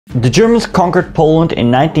The Germans conquered Poland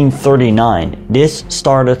in 1939. This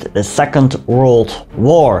started the Second World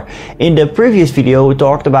War. In the previous video we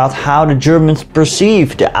talked about how the Germans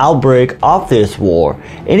perceived the outbreak of this war.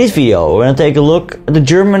 In this video we're going to take a look at the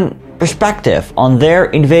German perspective on their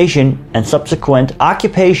invasion and subsequent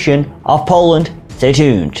occupation of Poland. Stay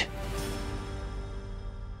tuned.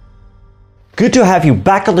 Good to have you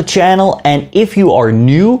back on the channel, and if you are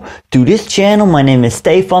new to this channel, my name is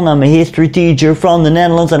Stefan, I'm a history teacher from the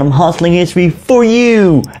Netherlands and I'm hustling history for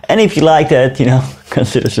you. And if you like that,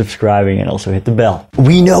 consider subscribing and also hit the bell.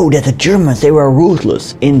 We know that the Germans, they were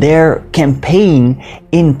ruthless in their campaign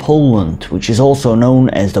in Poland, which is also known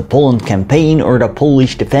as the Poland Campaign or the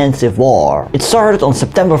Polish Defensive War. It started on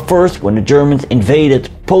September 1st when the Germans invaded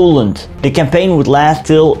Poland. The campaign would last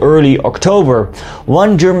till early October.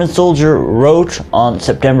 One German soldier wrote on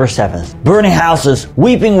September 7th, "Burning houses,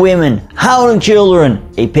 weeping women, howling children,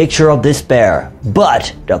 a picture of despair.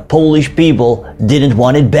 But the Polish people didn't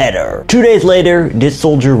want it better." 2 days later, this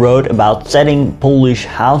soldier wrote about setting Polish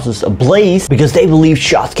houses ablaze because they believed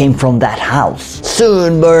shots came from that house.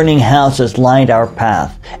 Soon burning houses lined our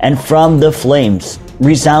path, and from the flames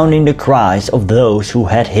resounding the cries of those who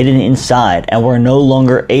had hidden inside and were no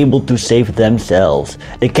longer able to save themselves.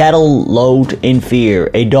 The cattle lowed in fear,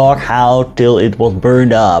 a dog howled till it was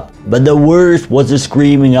burned up. But the worst was the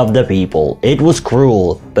screaming of the people. It was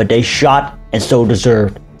cruel, but they shot and so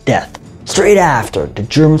deserved death. Straight after the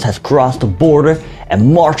Germans had crossed the border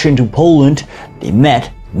and marched into Poland, they met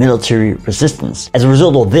military resistance. As a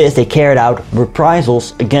result of this, they carried out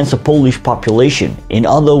reprisals against the Polish population. In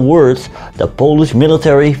other words, the Polish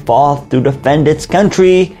military fought to defend its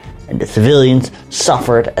country, and the civilians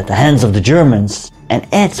suffered at the hands of the Germans. And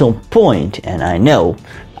at some point, and I know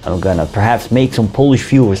I'm gonna perhaps make some Polish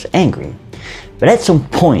viewers angry, but at some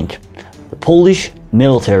point, the Polish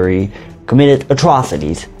military committed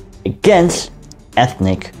atrocities against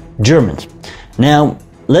ethnic Germans. Now,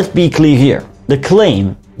 let's be clear here. The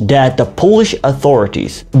claim that the Polish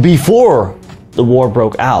authorities, before the war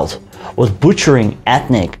broke out, was butchering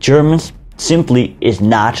ethnic Germans simply is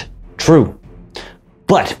not true.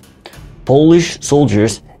 But Polish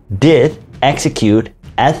soldiers did execute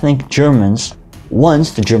ethnic Germans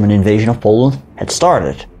once the German invasion of Poland had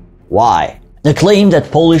started. Why? The claim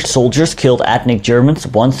that Polish soldiers killed ethnic Germans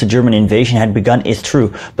once the German invasion had begun is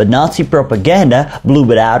true, but Nazi propaganda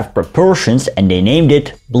blew it out of proportions and they named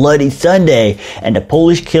it Bloody Sunday, and the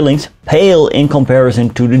Polish killings pale in comparison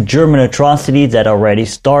to the German atrocities that already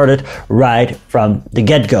started right from the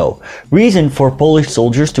get-go. Reason for Polish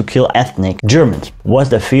soldiers to kill ethnic Germans was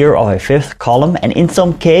the fear of a fifth column, and in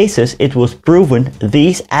some cases it was proven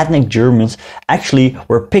these ethnic Germans actually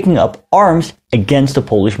were picking up arms against the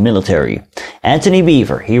Polish military. Antony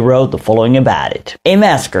Beevor, he wrote the following about it. A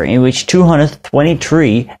massacre in which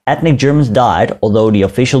 223 ethnic Germans died, although the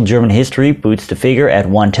official German history puts the figure at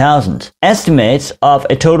 1,000. Estimates of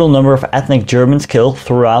a total number of ethnic Germans killed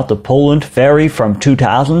throughout the Poland vary from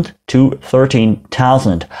 2,000 to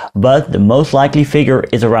 13,000, but the most likely figure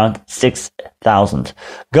is around 6,000.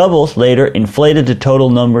 Goebbels later inflated the total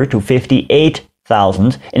number to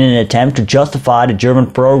 58,000 in an attempt to justify the German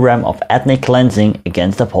program of ethnic cleansing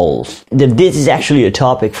against the Poles. This is actually a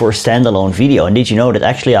topic for a standalone video, and did you know that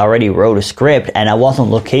actually I already wrote a script and I was on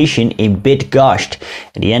location in Bydgoszcz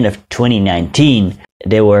at the end of 2019.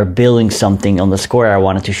 They were building something on the square I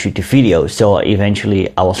wanted to shoot the video, so eventually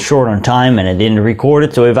I was short on time and I didn't record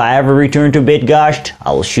it, so if I ever return to Bydgoszcz,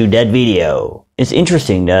 I will shoot that video. It's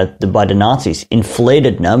interesting that by the Nazis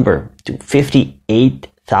inflated number to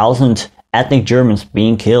 58,000 ethnic Germans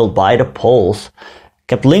being killed by the Poles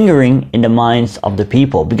kept lingering in the minds of the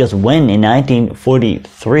people, because when in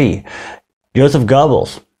 1943 Joseph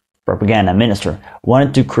Goebbels, propaganda minister,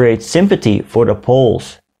 wanted to create sympathy for the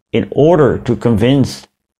Poles in order to convince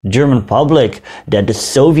the German public that the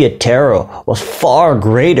Soviet terror was far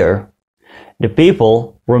greater, the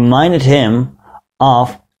people reminded him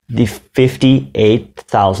of the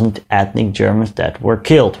 58,000 ethnic Germans that were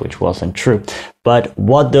killed, which wasn't true. But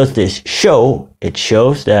what does this show? It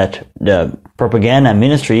shows that the propaganda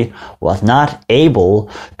ministry was not able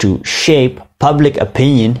to shape public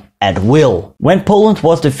opinion at will. When Poland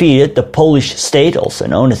was defeated, the Polish state, also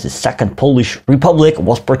known as the Second Polish Republic,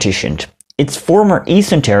 was partitioned. Its former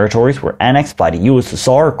eastern territories were annexed by the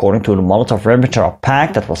USSR according to the Molotov-Ribbentrop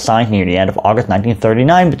Pact that was signed near the end of August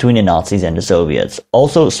 1939 between the Nazis and the Soviets.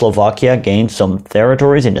 Also, Slovakia gained some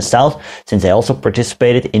territories in the south since they also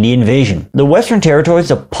participated in the invasion. The western territories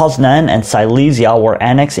of Poznan and Silesia were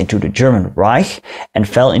annexed into the German Reich and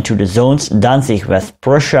fell into the zones Danzig, West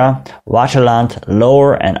Prussia, Waterland,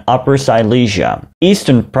 Lower and Upper Silesia.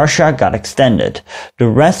 Eastern Prussia got extended. The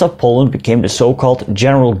rest of Poland became the so-called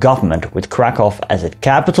general government, with Krakow as its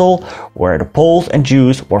capital, where the Poles and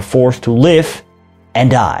Jews were forced to live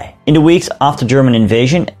and die. In the weeks after German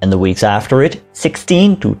invasion and the weeks after it,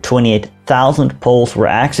 16 to 28,000 Poles were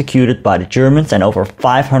executed by the Germans and over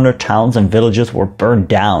 500 towns and villages were burned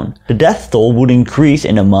down. The death toll would increase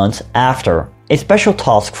in the months after. A special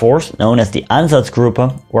task force, known as the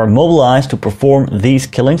Einsatzgruppe, were mobilized to perform these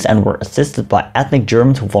killings and were assisted by ethnic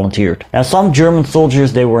Germans who volunteered. Now, some German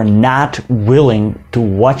soldiers, they were not willing to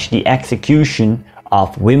watch the execution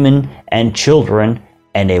of women and children,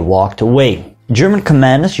 and they walked away. German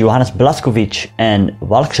commanders Johannes Blaskowitz and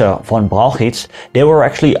Walter von Brauchitz, they were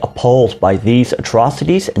actually appalled by these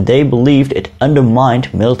atrocities and they believed it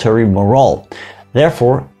undermined military morale.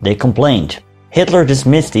 Therefore, they complained. Hitler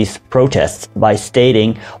dismissed these protests by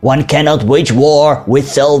stating, "One cannot wage war with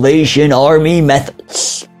Salvation Army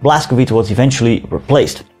methods." Blaskowitz was eventually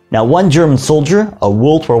replaced. Now, one German soldier, a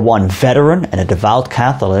World War I veteran and a devout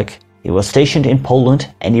Catholic, he was stationed in Poland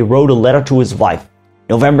and he wrote a letter to his wife,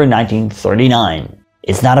 November 1939.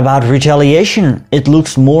 It's not about retaliation, it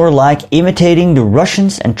looks more like imitating the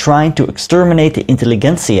Russians and trying to exterminate the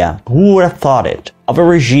intelligentsia. Who would have thought it? Of a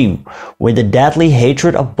regime with the deadly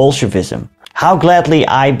hatred of Bolshevism. How gladly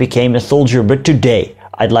I became a soldier, but today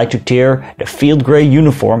I'd like to tear the field grey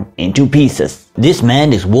uniform into pieces. This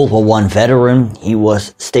man is World War I veteran. He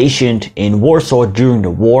was stationed in Warsaw during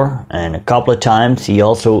the war, and a couple of times he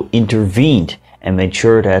also intervened and made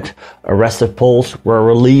sure that arrested Poles were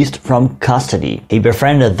released from custody. He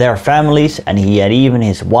befriended their families and he had even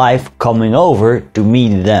his wife coming over to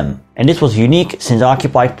meet them. And this was unique since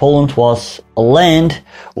occupied Poland was a land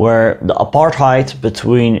where the apartheid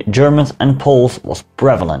between Germans and Poles was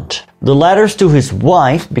prevalent. The letters to his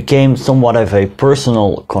wife became somewhat of a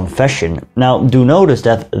personal confession. Now, do notice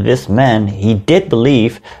that this man, he did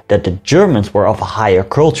believe that the Germans were of a higher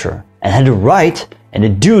culture and had the right and a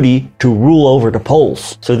duty to rule over the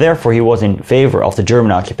Poles. So therefore he was in favor of the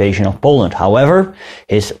German occupation of Poland. However,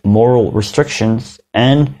 his moral restrictions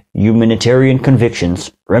and humanitarian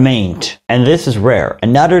convictions remained. And this is rare.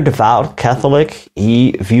 Another devout Catholic,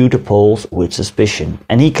 he viewed the Poles with suspicion.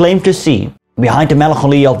 And he claimed to see behind the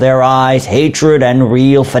melancholy of their eyes, hatred and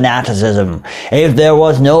real fanaticism. If there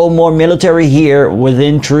was no more military here,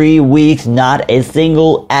 within 3 weeks not a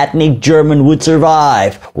single ethnic German would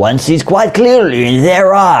survive. One sees quite clearly in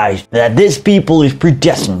their eyes that this people is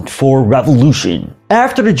predestined for revolution.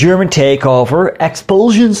 After the German takeover,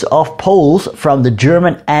 expulsions of Poles from the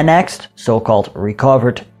German annexed, so-called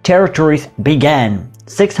recovered territories began.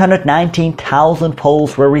 619,000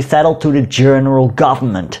 Poles were resettled to the general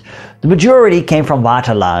government. The majority came from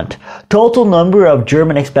Waterland. Total number of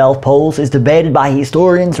German expelled Poles is debated by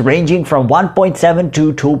historians ranging from 1.7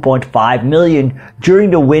 to 2.5 million. During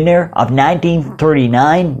the winter of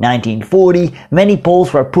 1939-1940, many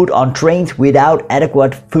Poles were put on trains without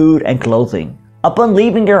adequate food and clothing. Upon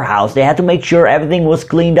leaving their house, they had to make sure everything was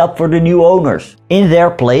cleaned up for the new owners. In their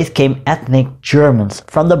place came ethnic Germans.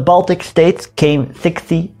 From the Baltic states came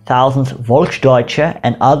 60,000 Volksdeutsche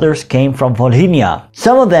and others came from Volhynia.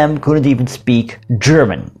 Some of them couldn't even speak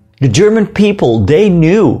German. The German people, they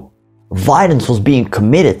knew violence was being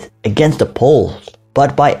committed against the Poles,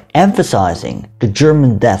 but by emphasizing the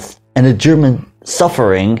German deaths and the German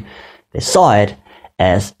suffering, they saw it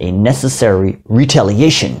as a necessary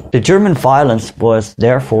retaliation. The German violence was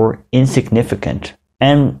therefore insignificant,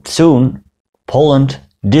 and soon Poland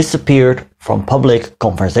disappeared from public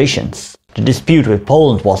conversations. The dispute with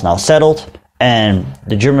Poland was now settled, and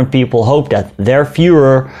the German people hoped that their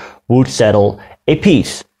Führer would settle a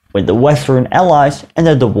peace with the Western Allies and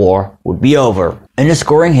that the war would be over.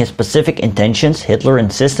 Underscoring his specific intentions, Hitler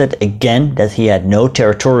insisted again that he had no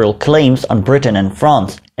territorial claims on Britain and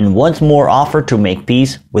France, and once more offered to make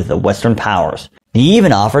peace with the Western powers. He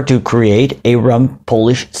even offered to create a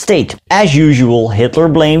Polish state. As usual, Hitler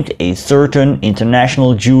blamed a certain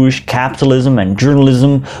international Jewish capitalism and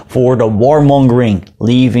journalism for the warmongering,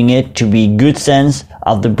 leaving it to be good sense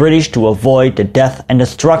of the British to avoid the death and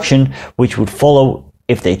destruction which would follow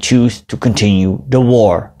if they choose to continue the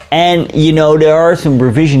war. And, you know, there are some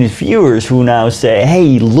revisionist viewers who now say,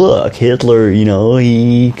 hey, look, Hitler, you know,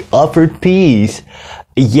 he offered peace.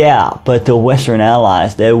 Yeah, but the Western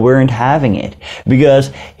Allies, they weren't having it. Because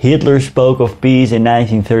Hitler spoke of peace in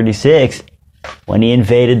 1936 when he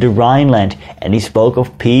invaded the Rhineland, and he spoke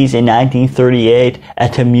of peace in 1938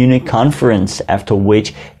 at the Munich conference, after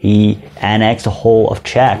which he annexed the whole of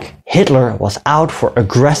Czech. Hitler was out for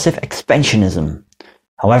aggressive expansionism.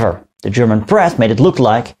 However, the German press made it look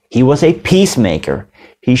like he was a peacemaker.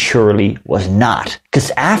 He surely was not,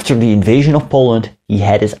 because after the invasion of Poland, he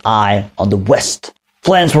had his eye on the West.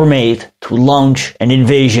 Plans were made to launch an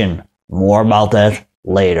invasion. More about that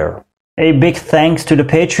later. A big thanks to the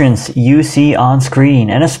patrons you see on screen,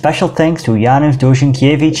 and a special thanks to Janusz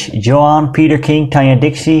Dozinkiewicz, Joan, Peter King, Tanya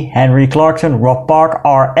Dixie, Henry Clarkson, Rob Park,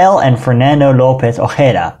 RL, and Fernando Lopez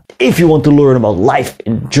Ojeda. If you want to learn about life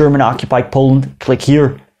in German-occupied Poland, click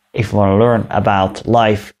here. If you want to learn about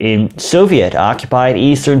life in Soviet-occupied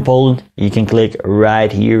Eastern Poland, you can click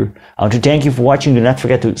right here. I want to thank you for watching. Do not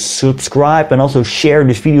forget to subscribe and also share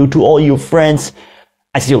this video to all your friends.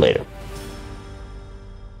 I see you later.